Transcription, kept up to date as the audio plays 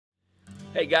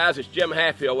Hey guys, it's Jim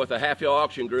Halfhill with the Halfhill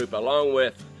Auction Group, along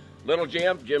with Little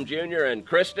Jim, Jim Jr., and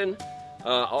Kristen,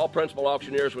 all principal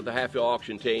auctioneers with the Halfhill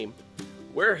Auction Team.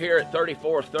 We're here at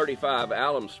 3435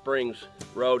 Alum Springs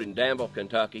Road in Danville,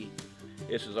 Kentucky.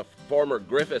 This is a former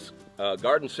Griffith's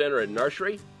Garden Center and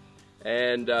Nursery,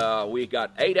 and we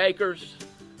got 8 acres.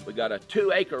 We got a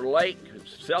 2-acre lake,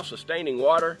 self-sustaining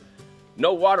water,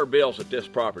 no water bills at this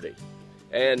property.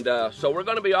 And so we're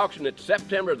going to be auctioning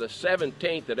September the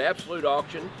 17th at Absolute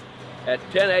Auction at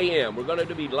 10 a.m. We're going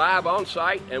to be live on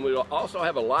site, and we will also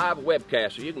have a live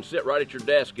webcast, so you can sit right at your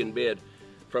desk and bid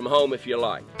from home if you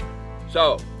like.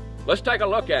 So let's take a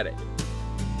look at it.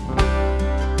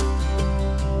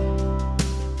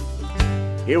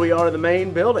 Here we are in the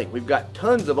main building. We've got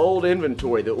tons of old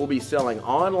inventory that we'll be selling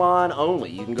online only.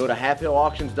 You can go to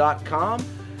halfhillauctions.com,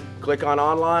 click on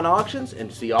online auctions,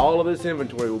 and see all of this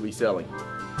inventory we'll be selling.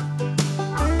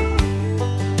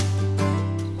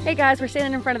 Hey guys, we're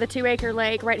standing in front of the 2-acre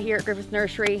lake right here at Griffith's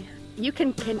Nursery. You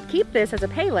can keep this as a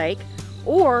pay lake,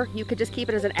 or you could just keep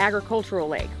it as an agricultural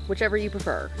lake, whichever you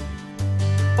prefer.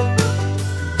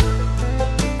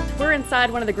 We're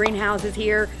inside one of the greenhouses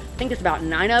here. I think there's about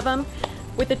 9 of them.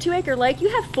 With the 2-acre lake, you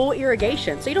have full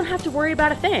irrigation, so you don't have to worry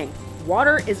about a thing.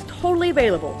 Water is totally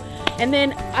available. And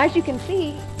then, as you can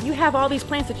see, you have all these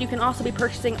plants that you can also be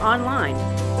purchasing online.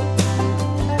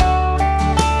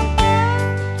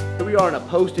 Here we are in a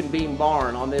post and beam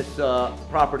barn on this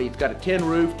property. It's got a tin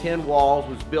roof, tin walls,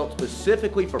 was built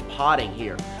specifically for potting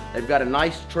here. They've got a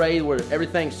nice tray where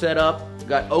everything's set up,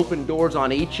 got open doors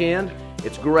on each end.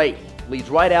 It's great, leads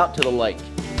right out to the lake.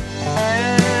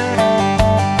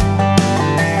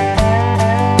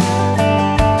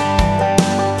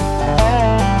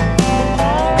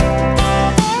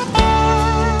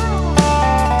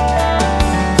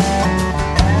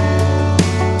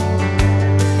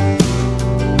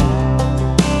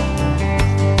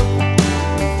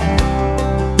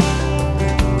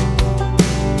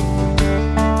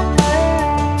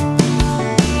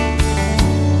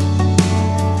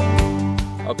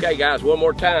 Okay guys, one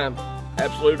more time,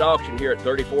 Absolute Auction here at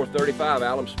 3435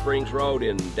 Alum Springs Road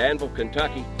in Danville,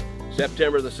 Kentucky,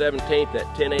 September the 17th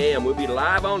at 10 a.m. We'll be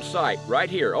live on site right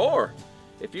here, or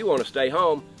if you want to stay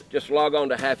home, just log on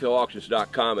to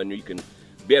halfhillauctions.com and you can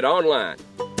bid online.